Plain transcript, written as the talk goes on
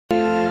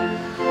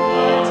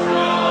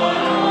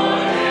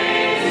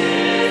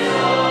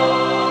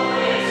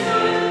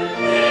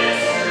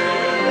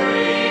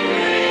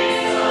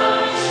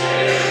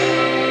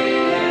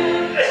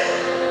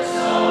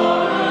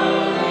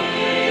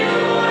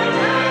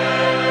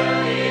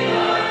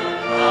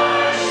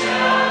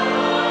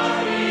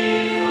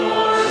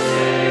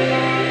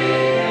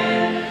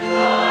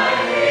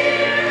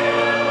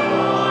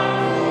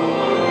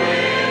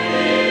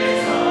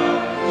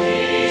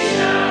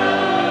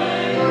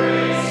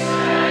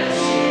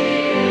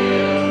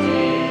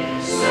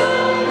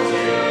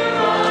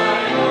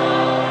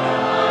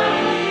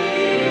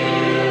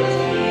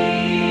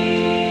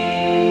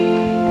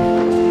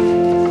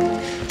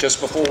Just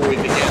before we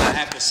begin, I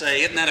have to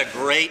say, isn't that a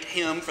great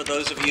hymn for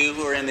those of you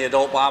who are in the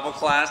adult Bible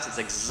class? It's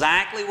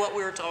exactly what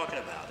we were talking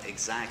about.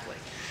 Exactly.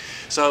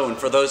 So, and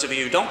for those of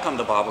you who don't come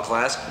to Bible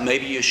class,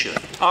 maybe you should.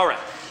 All right.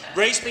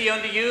 Grace be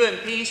unto you and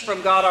peace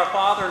from God our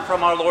Father and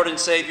from our Lord and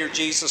Savior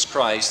Jesus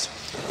Christ.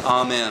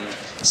 Amen.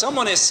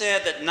 Someone has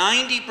said that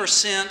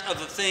 90% of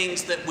the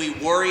things that we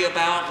worry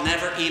about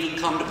never even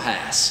come to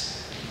pass.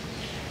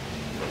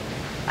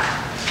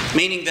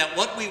 Meaning that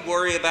what we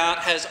worry about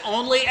has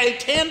only a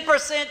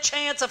 10%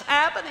 chance of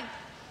happening.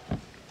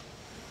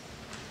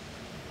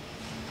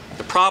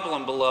 The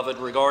problem, beloved,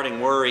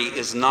 regarding worry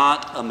is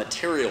not a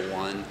material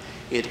one.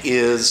 It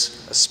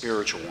is a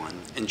spiritual one.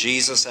 And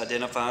Jesus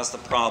identifies the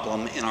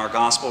problem in our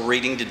gospel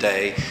reading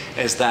today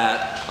as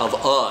that of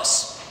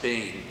us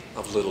being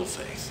of little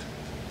faith.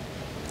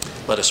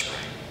 Let us pray.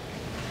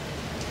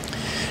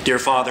 Dear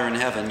Father in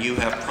heaven, you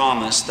have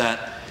promised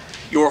that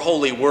your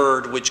holy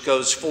word, which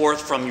goes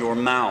forth from your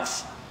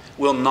mouth,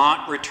 will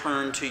not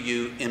return to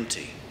you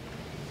empty,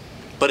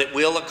 but it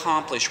will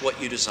accomplish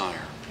what you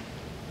desire,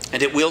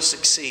 and it will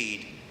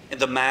succeed in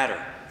the matter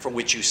for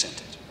which you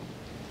sent it.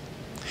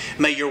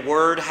 May your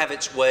word have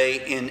its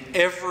way in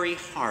every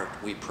heart,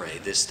 we pray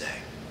this day,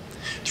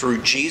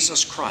 through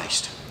Jesus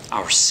Christ,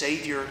 our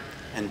Savior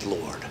and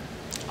Lord.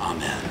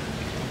 Amen.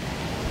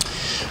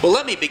 Well,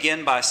 let me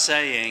begin by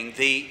saying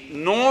the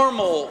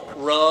normal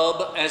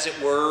rub, as it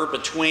were,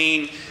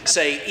 between,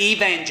 say,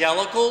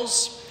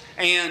 evangelicals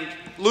and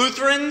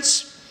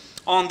Lutherans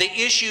on the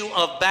issue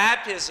of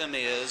baptism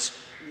is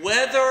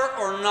whether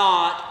or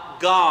not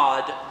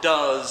God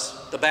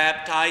does the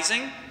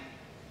baptizing,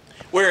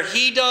 where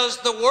He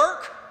does the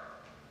work,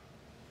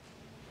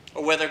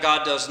 or whether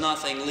God does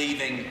nothing,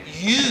 leaving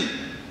you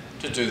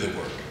to do the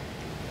work.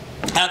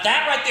 Now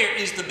that right there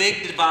is the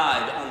big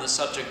divide on the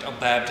subject of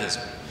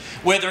baptism.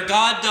 Whether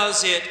God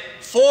does it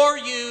for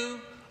you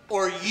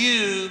or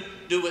you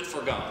do it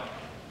for God.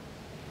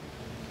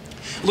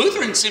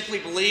 Lutherans simply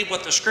believe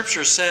what the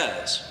Scripture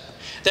says,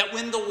 that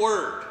when the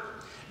Word,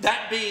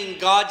 that being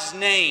God's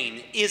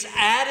name, is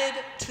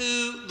added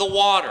to the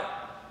water,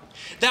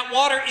 that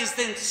water is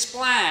then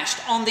splashed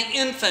on the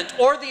infant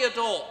or the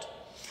adult.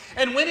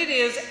 And when it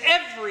is,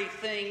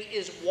 everything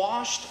is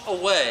washed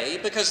away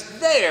because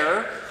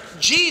there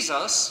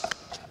Jesus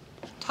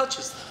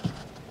touches them.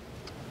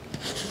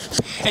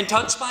 And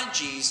touched by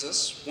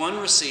Jesus, one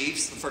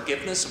receives the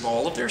forgiveness of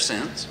all of their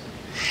sins,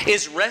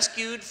 is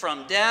rescued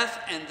from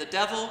death and the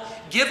devil,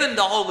 given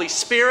the Holy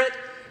Spirit,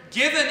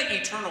 given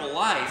eternal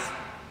life,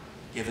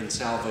 given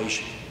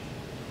salvation.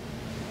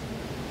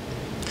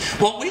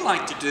 What we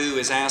like to do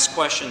is ask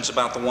questions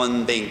about the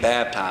one being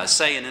baptized.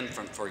 Say an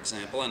infant, for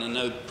example, and I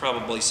know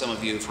probably some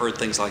of you have heard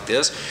things like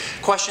this.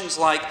 Questions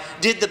like,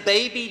 did the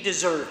baby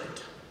deserve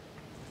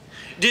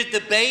it? Did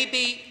the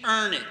baby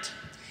earn it?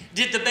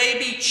 Did the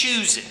baby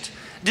choose it?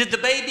 Did the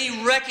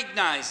baby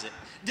recognize it?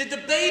 Did the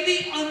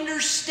baby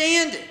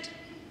understand it?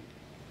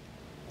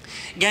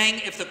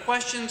 Gang, if the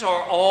questions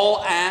are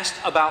all asked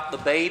about the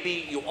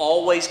baby, you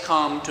always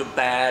come to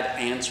bad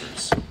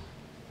answers,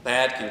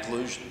 bad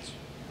conclusions.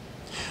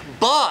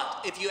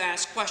 But if you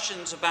ask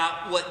questions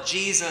about what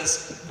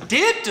Jesus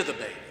did to the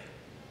baby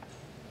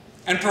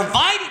and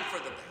provided for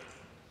the baby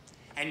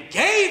and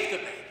gave the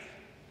baby,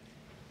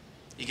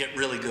 you get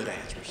really good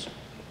answers.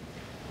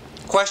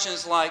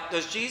 Questions like,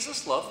 does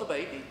Jesus love the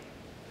baby?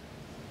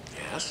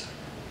 Yes.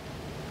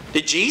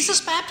 Did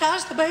Jesus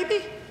baptize the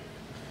baby?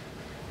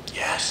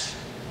 Yes.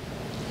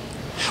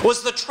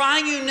 Was the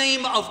triune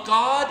name of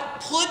God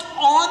put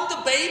on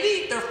the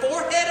baby, their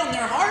forehead, on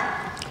their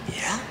heart?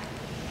 Yeah.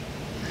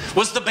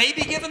 Was the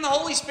baby given the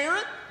Holy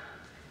Spirit?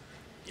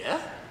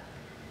 Yeah.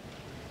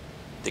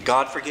 Did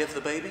God forgive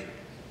the baby?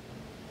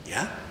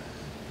 Yeah.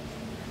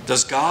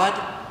 Does God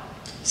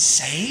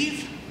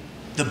save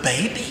the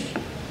baby?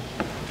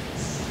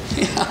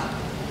 Yeah.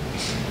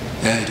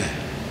 Yeah, He did.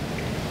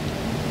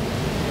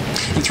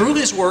 And through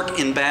His work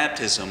in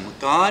baptism,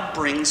 God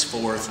brings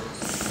forth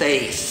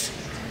faith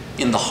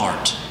in the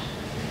heart.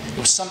 It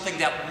was something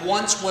that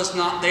once was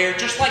not there,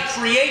 just like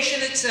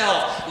creation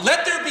itself.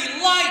 Let there be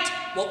light.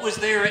 What was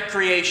there at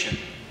creation?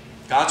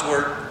 God's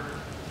Word,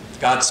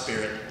 God's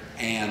Spirit,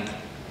 and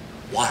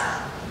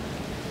water.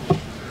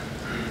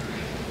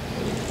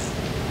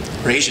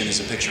 Creation is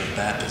a picture of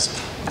baptism.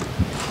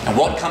 And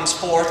what comes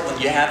forth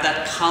when you have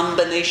that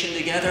combination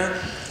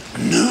together?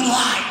 New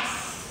life.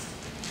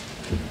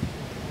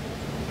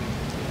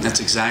 That's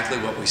exactly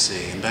what we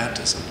see in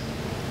baptism.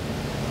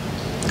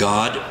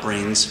 God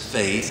brings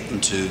faith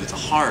into the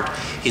heart.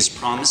 His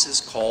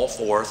promises call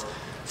forth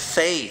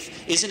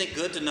faith. Isn't it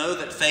good to know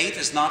that faith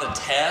is not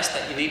a test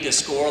that you need to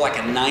score like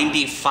a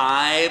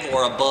 95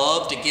 or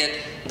above to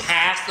get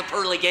past the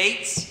pearly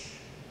gates?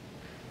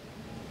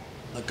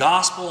 The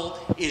gospel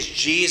is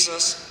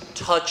Jesus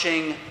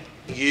touching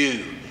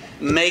you,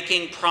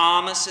 making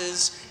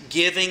promises,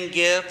 giving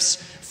gifts.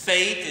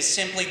 Faith is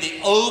simply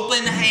the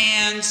open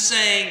hand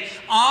saying,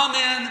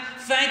 Amen,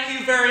 thank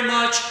you very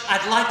much,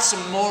 I'd like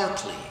some more,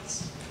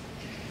 please.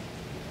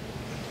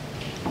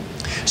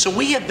 So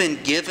we have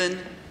been given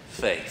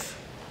faith.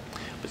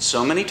 But But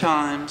so many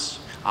times,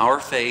 our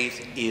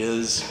faith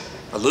is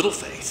a little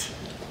faith.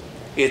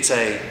 It's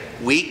a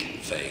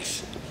weak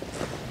faith,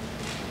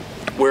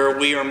 where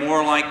we are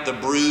more like the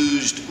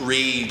bruised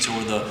reeds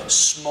or the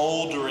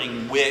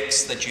smoldering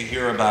wicks that you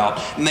hear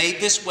about,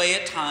 made this way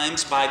at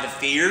times by the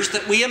fears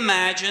that we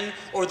imagine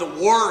or the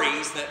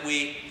worries that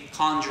we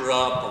conjure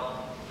up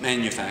or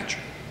manufacture.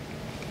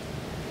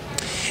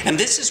 And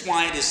this is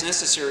why it is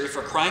necessary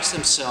for Christ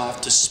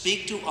himself to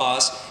speak to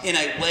us in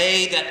a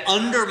way that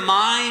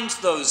undermines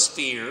those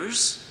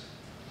fears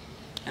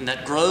and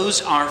that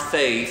grows our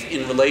faith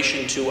in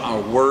relation to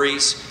our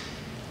worries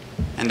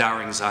and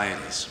our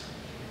anxieties.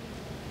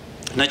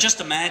 Now just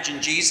imagine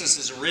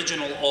Jesus'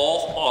 original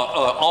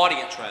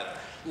audience, rather.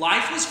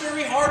 Life was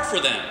very hard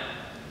for them.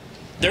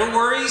 Their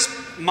worries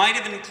might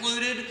have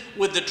included,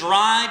 would the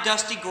dry,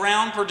 dusty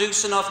ground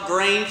produce enough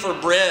grain for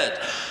bread?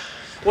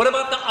 What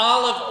about the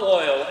olive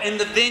oil and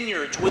the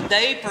vineyards? Would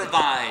they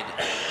provide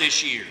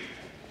this year?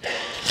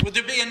 Would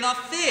there be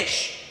enough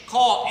fish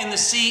caught in the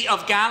Sea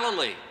of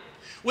Galilee?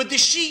 Would the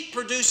sheep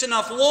produce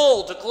enough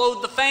wool to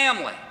clothe the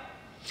family?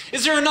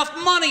 Is there enough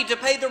money to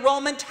pay the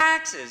Roman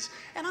taxes?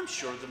 And I'm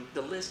sure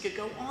the list could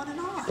go on and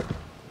on.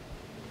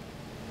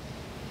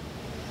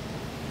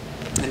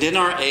 And in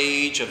our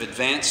age of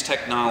advanced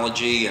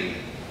technology and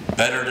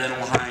better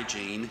dental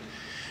hygiene,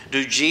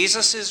 do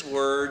Jesus'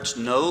 words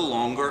no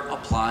longer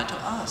apply to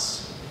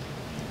us?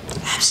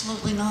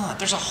 Absolutely not.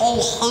 There's a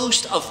whole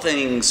host of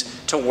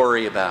things to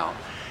worry about.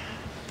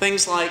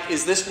 Things like,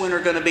 is this winter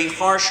going to be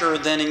harsher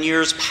than in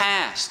years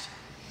past?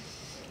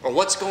 Or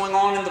what's going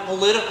on in the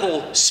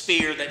political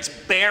sphere that's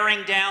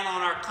bearing down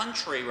on our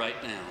country right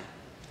now?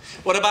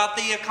 What about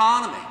the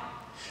economy?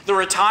 The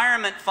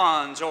retirement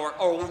funds, or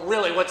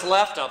really what's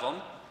left of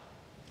them?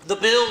 The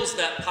bills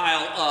that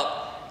pile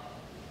up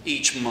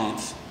each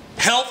month.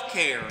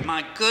 Healthcare,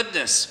 my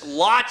goodness,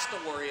 lots to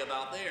worry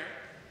about there.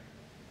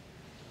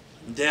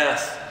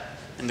 Death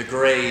and the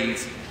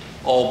grave,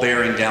 all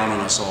bearing down on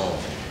us all.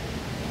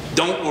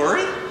 Don't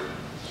worry?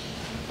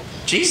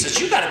 Jesus,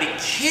 you got to be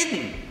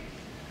kidding.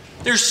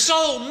 There's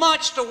so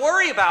much to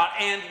worry about,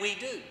 and we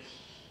do.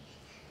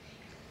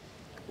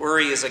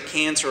 Worry is a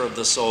cancer of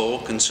the soul,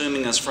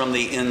 consuming us from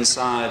the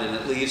inside, and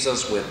it leaves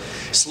us with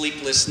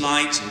sleepless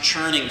nights and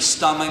churning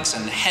stomachs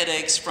and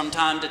headaches from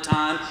time to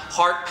time,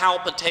 heart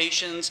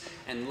palpitations,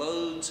 and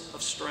loads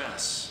of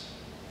stress.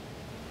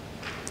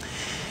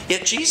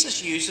 Yet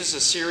Jesus uses a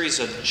series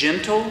of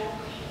gentle,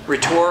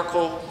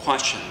 rhetorical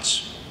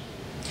questions.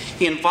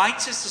 He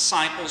invites his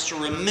disciples to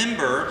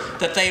remember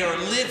that they are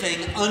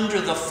living under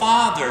the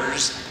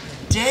Father's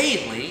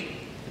daily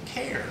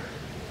care.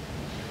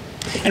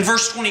 In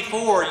verse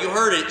 24, you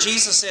heard it,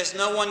 Jesus says,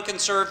 no one can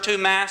serve two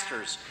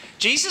masters.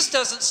 Jesus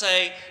doesn't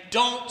say,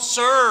 don't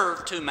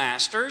serve two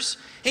masters.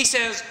 He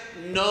says,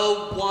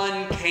 no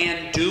one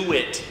can do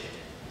it.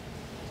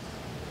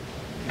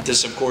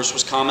 This, of course,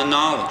 was common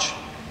knowledge.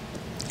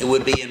 It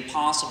would be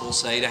impossible,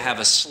 say, to have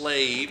a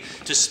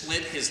slave to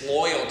split his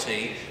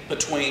loyalty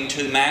between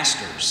two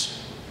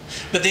masters.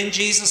 But then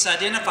Jesus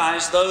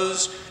identifies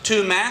those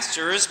two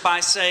masters by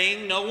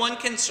saying, no one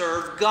can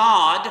serve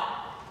God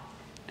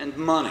and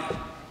money.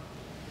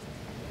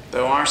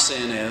 Though our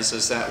sin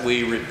is that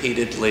we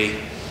repeatedly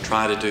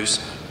try to do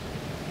so.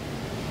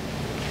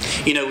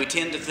 You know, we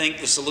tend to think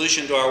the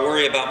solution to our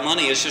worry about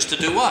money is just to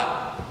do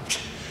what?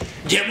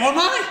 Get more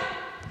money.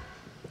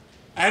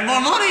 I had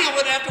more money, I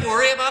wouldn't have to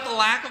worry about the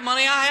lack of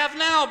money I have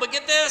now. But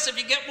get this, if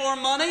you get more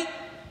money,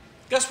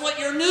 guess what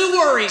your new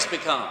worries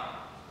become?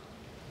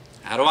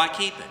 How do I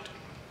keep it?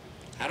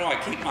 How do I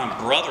keep my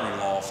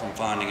brother-in-law from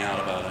finding out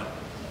about it?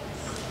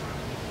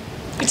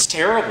 It's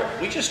terrible.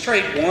 We just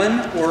trade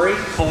one worry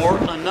for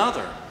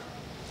another.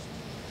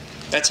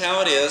 That's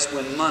how it is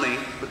when money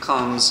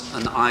becomes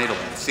an idol,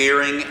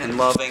 fearing and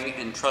loving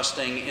and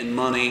trusting in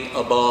money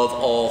above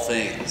all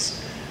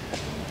things.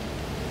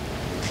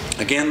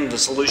 Again, the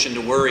solution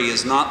to worry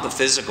is not the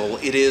physical,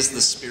 it is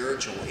the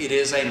spiritual. It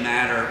is a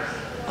matter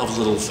of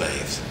little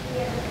faith.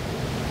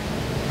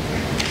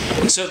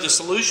 And so the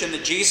solution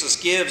that Jesus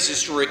gives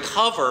is to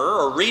recover,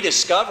 or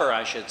rediscover,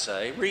 I should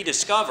say,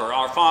 rediscover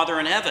our Father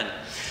in heaven.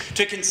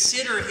 To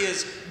consider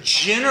his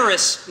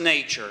generous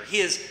nature,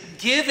 his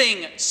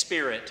giving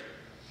spirit.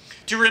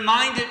 To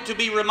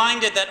be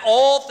reminded that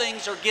all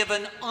things are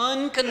given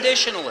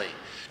unconditionally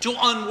to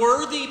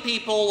unworthy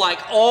people like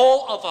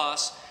all of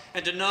us,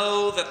 and to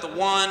know that the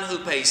one who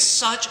pays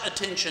such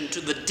attention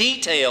to the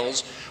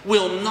details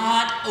will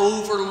not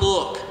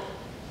overlook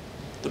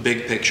the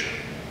big picture,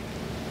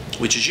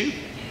 which is you.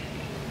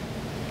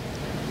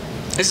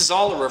 This is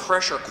all a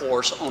refresher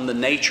course on the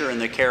nature and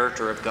the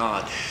character of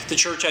God. The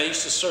church I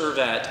used to serve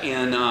at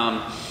in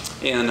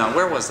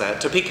where was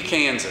that? Topeka,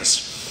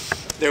 Kansas.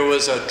 There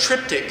was a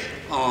triptych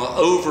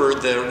over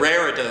the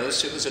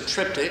reredos. It was a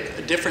triptych,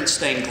 a different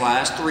stained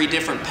glass, 3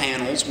 different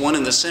panels, one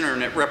in the center,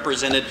 and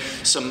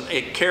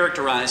it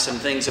characterized some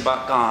things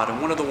about God.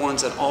 And one of the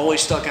ones that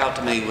always stuck out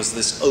to me was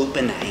this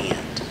open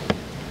hand.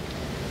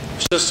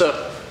 It's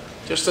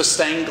just a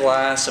stained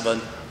glass of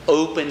an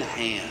open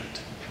hand.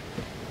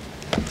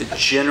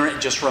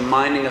 just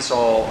reminding us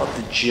all of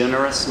the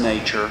generous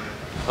nature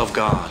of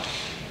God.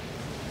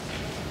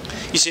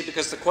 You see,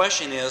 because the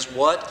question is,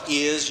 what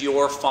is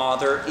your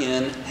Father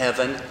in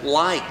heaven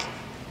like?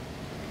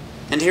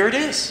 And here it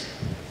is.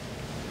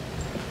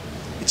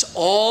 It's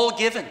all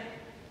given.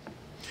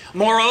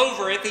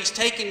 Moreover, if He's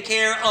taken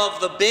care of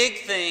the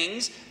big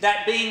things,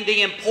 that being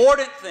the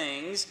important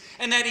things,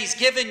 and that He's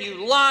given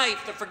you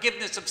life, the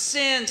forgiveness of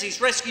sins, He's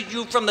rescued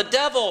you from the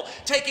devil,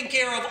 taken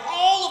care of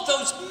all of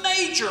those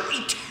major,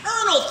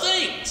 eternal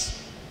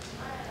things,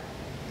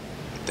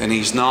 then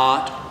He's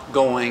not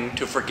going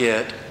to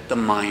forget the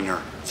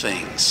minor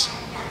things.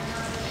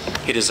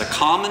 It is a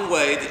common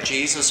way that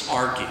Jesus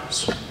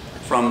argues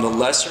from the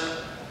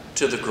lesser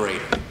to the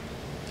greater.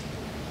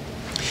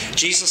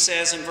 Jesus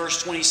says in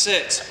verse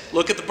 26,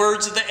 look at the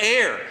birds of the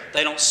air.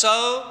 They don't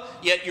sow,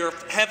 yet your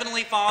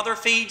heavenly Father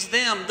feeds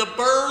them. The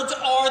birds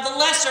are the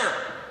lesser.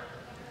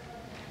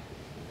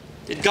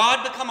 Did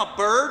God become a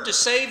bird to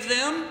save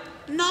them?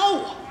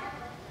 No.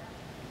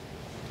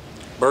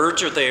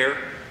 Birds are there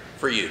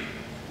for you.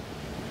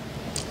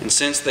 And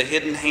since the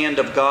hidden hand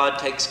of God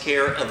takes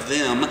care of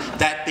them,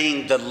 that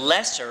being the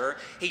lesser,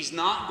 He's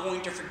not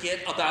going to forget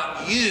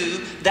about you,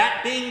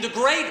 that being the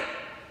greater.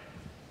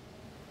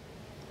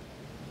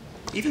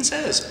 Even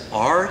says,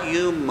 are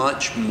you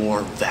much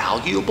more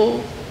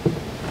valuable?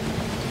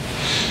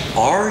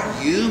 Are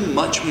you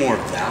much more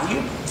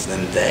valuable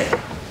than they?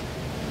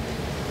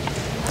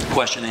 The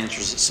question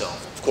answers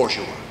itself. Of course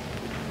you are.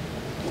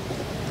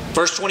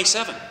 Verse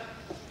 27.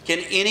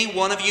 Can any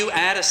one of you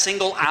add a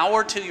single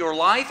hour to your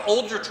life?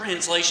 Older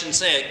translations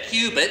say a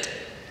cubit.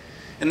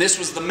 And this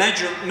was the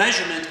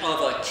measurement of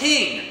a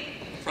king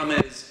from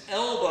his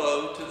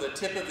elbow to the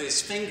tip of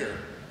his finger.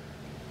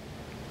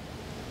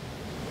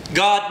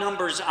 God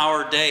numbers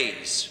our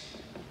days.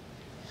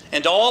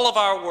 And all of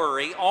our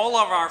worry, all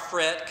of our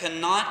fret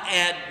cannot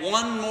add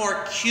one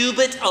more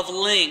cubit of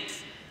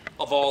length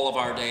of all of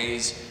our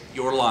days.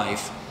 Your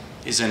life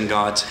is in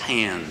God's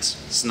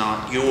hands. It's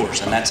not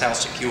yours. And that's how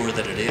secure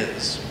that it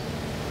is.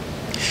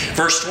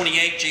 Verse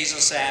 28,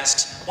 Jesus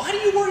asks, why do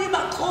you worry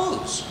about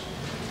clothes?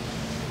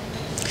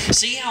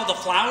 See how the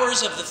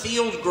flowers of the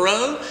field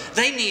grow?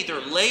 They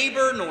neither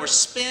labor nor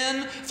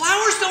spin.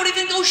 Flowers don't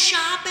even go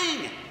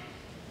shopping.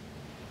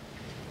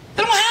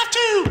 They don't have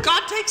to.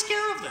 God takes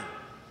care of them.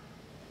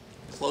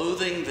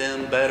 Clothing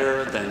them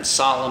better than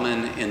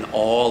Solomon in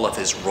all of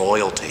his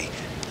royalty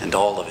and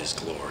all of his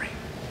glory.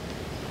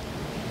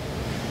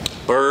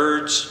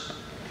 Birds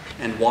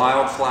and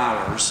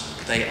wildflowers,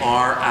 they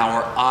are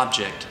our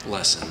object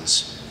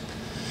lessons.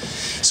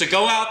 So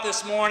go out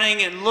this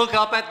morning and look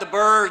up at the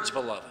birds,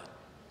 beloved.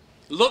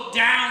 Look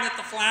down at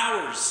the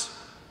flowers.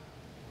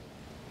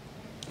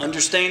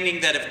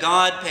 Understanding that if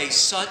God pays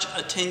such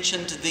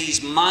attention to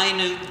these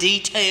minute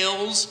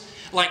details,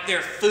 like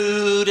their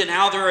food and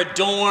how they're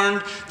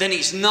adorned, then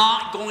He's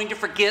not going to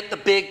forget the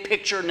big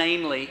picture,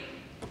 namely.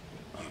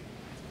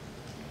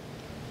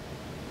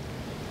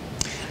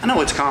 I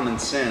know it's common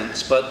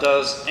sense, but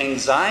does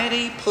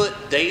anxiety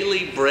put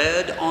daily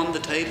bread on the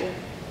table?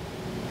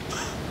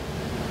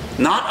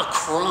 Not a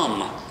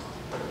crumb.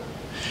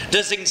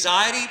 Does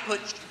anxiety put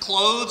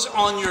clothes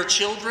on your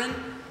children?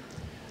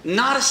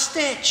 Not a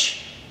stitch.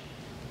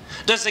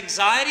 Does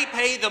anxiety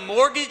pay the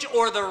mortgage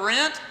or the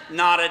rent?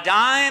 Not a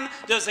dime.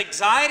 Does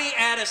anxiety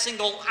add a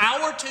single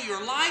hour to your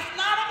life?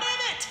 Not a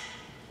minute.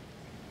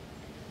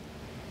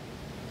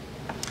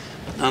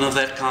 But none of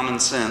that common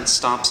sense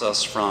stops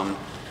us from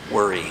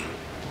worrying.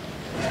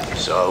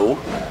 So,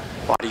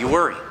 why do you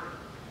worry?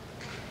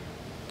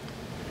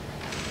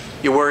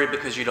 You worry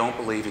because you don't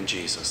believe in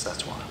Jesus,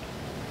 that's why.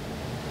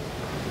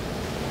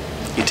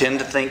 You tend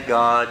to think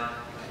God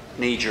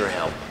needs your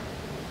help.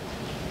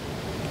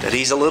 That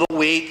He's a little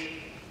weak,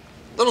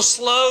 a little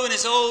slow in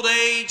His old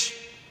age.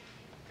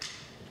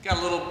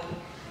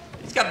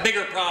 He's got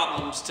bigger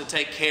problems to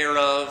take care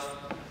of.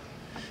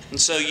 And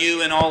so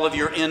you, in all of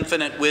your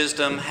infinite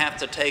wisdom, have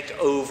to take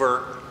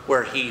over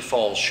where He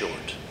falls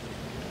short.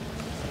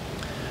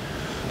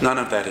 None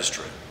of that is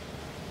true.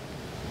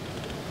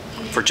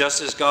 For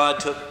just as God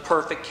took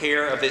perfect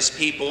care of His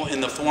people in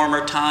the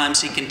former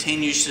times, He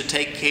continues to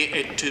take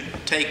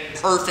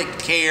perfect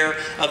care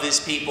of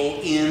His people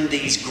in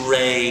these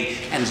gray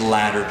and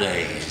latter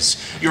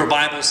days. Your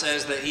Bible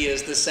says that He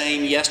is the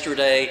same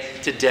yesterday,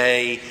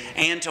 today,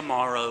 and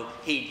tomorrow.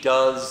 He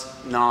does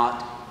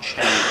not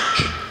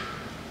change.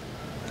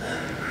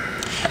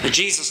 Now,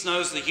 Jesus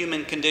knows the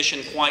human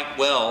condition quite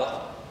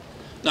well.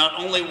 Not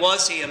only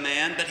was He a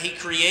man, but He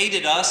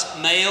created us,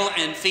 male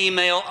and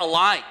female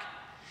alike.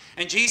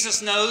 And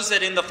Jesus knows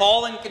that in the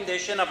fallen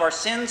condition of our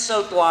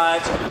sin-soaked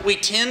lives, we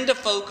tend to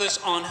focus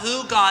on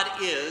who God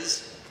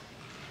is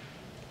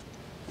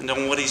and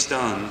on what He's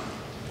done.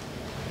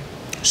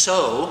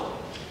 So,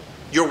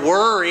 your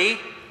worry,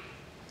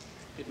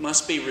 it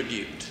must be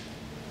rebuked.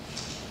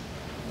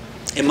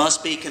 It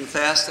must be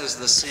confessed as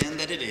the sin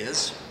that it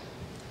is.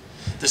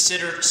 The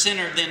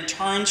sinner then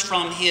turns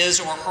from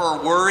his or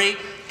her worry,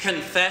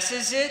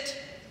 confesses it,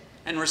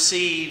 and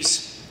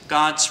receives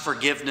God's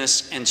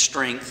forgiveness and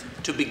strength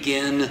to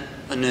begin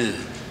anew,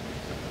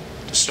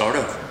 to start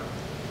over.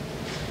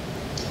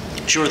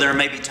 Sure, there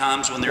may be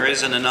times when there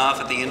isn't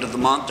enough at the end of the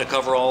month to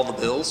cover all the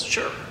bills.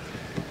 Sure.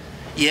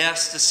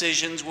 Yes,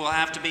 decisions will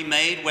have to be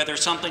made whether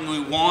something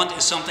we want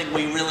is something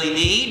we really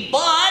need,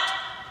 but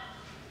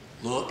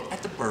look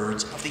at the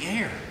birds of the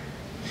air.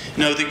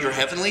 Know that your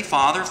heavenly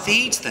Father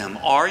feeds them.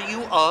 Are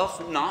you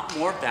of not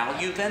more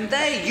value than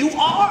they? You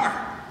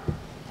are.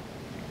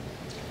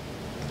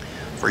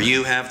 For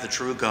you have the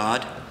true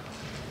God,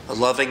 a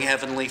loving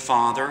heavenly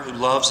Father who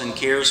loves and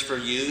cares for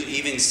you,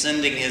 even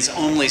sending his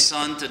only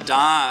Son to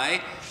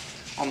die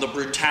on the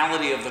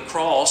brutality of the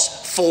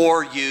cross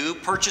for you,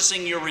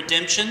 purchasing your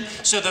redemption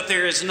so that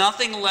there is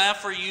nothing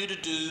left for you to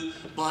do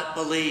but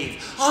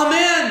believe.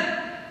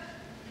 Amen.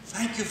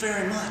 Thank you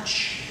very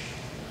much.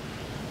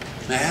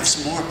 May I have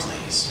some more,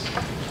 please?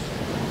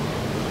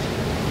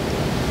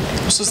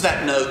 This is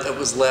that note that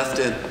was left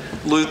in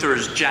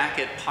Luther's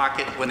jacket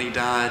pocket when he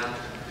died.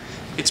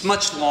 It's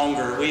much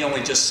longer. We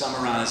only just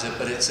summarize it,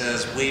 but it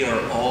says, "We are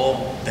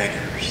all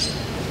beggars."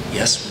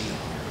 Yes, we are.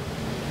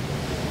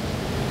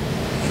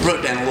 He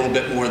wrote down a little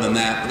bit more than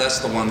that, but that's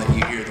the one that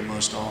you hear the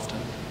most often.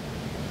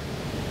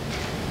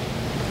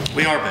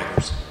 We are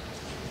beggars.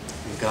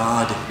 And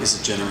God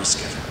is a generous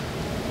giver.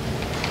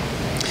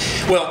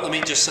 Well, let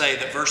me just say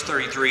that verse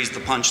 33 is the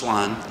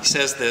punchline. He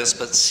says this,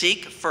 "But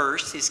seek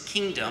first his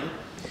kingdom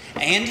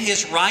and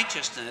his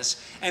righteousness,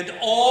 and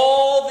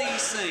all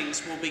these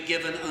things will be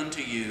given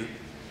unto you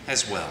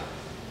as well."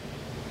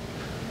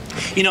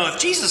 You know, if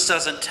Jesus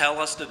doesn't tell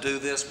us to do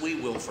this, we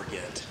will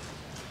forget.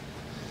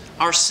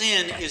 Our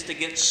sin is to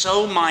get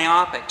so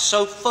myopic,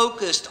 so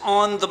focused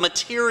on the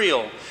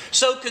material,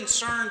 so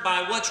concerned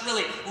by what's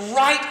really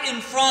right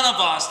in front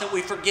of us that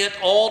we forget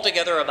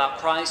altogether about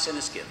Christ and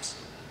his gifts.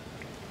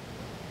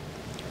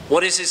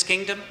 What is his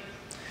kingdom?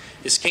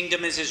 His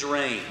kingdom is his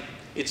reign.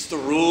 It's the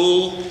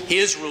rule,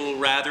 his rule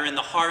rather, in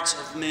the hearts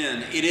of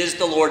men. It is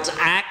the Lord's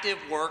active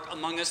work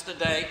among us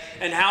today.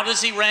 And how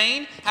does he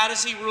reign? How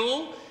does he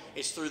rule?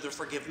 It's through the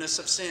forgiveness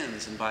of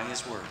sins and by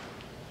his word.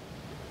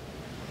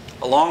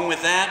 Along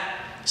with that,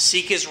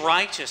 seek his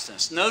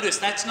righteousness. Notice,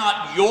 that's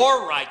not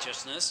your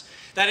righteousness.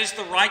 That is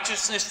the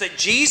righteousness that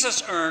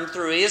Jesus earned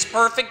through his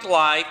perfect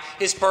life,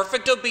 his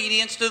perfect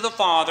obedience to the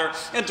Father,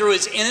 and through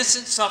his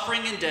innocent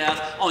suffering and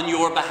death on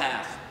your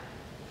behalf.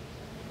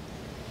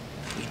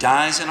 He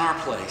dies in our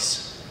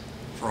place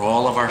for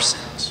all of our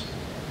sins.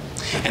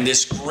 And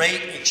this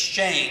great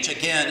exchange,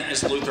 again,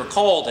 as Luther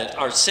called it,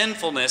 our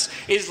sinfulness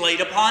is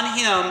laid upon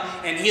him,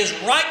 and his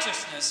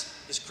righteousness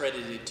is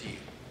credited to you.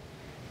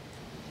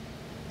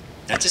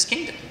 That's his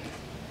kingdom.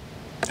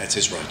 That's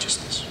his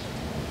righteousness.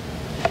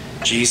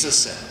 Jesus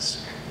says,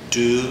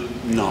 do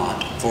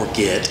not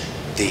forget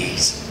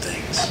these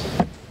things.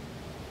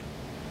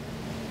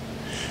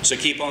 So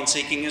keep on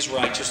seeking his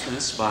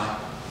righteousness by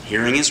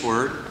hearing his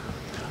word,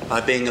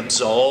 by being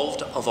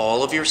absolved of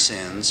all of your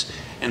sins,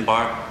 and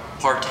by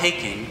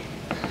partaking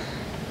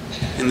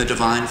in the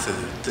divine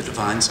food, the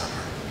divine supper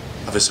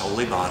of his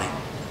holy body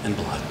and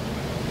blood.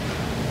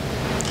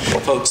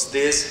 Folks,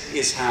 this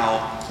is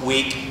how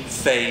weak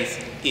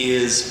faith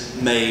is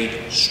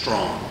made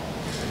strong.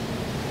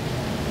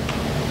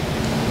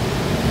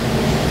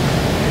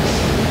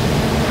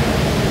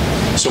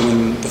 So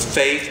when the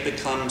faith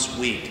becomes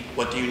weak,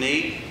 what do you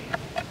need?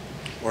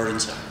 Word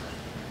and sacrament.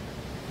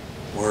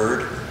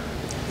 Word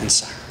and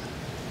sacrament.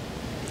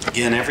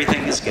 Again,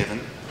 everything is given.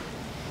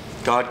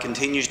 God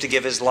continues to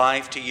give his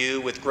life to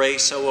you with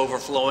grace so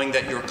overflowing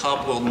that your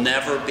cup will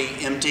never be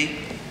empty,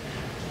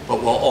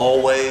 but will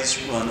always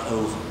run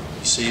over.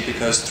 You see,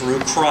 because through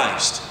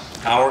Christ,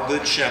 our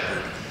good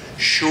shepherd,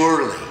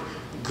 surely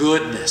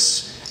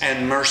goodness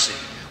and mercy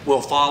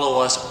will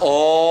follow us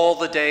all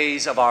the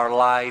days of our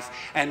life,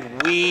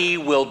 and we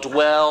will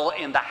dwell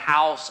in the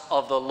house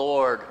of the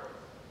Lord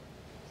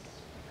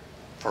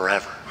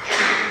forever.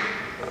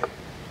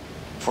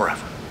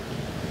 Forever.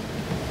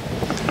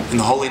 In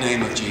the holy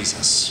name of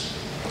Jesus,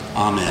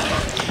 amen.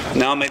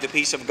 Now may the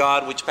peace of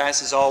God, which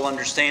passes all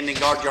understanding,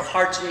 guard your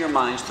hearts and your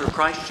minds through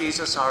Christ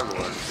Jesus our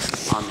Lord.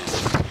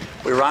 Amen.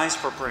 We rise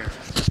for prayer.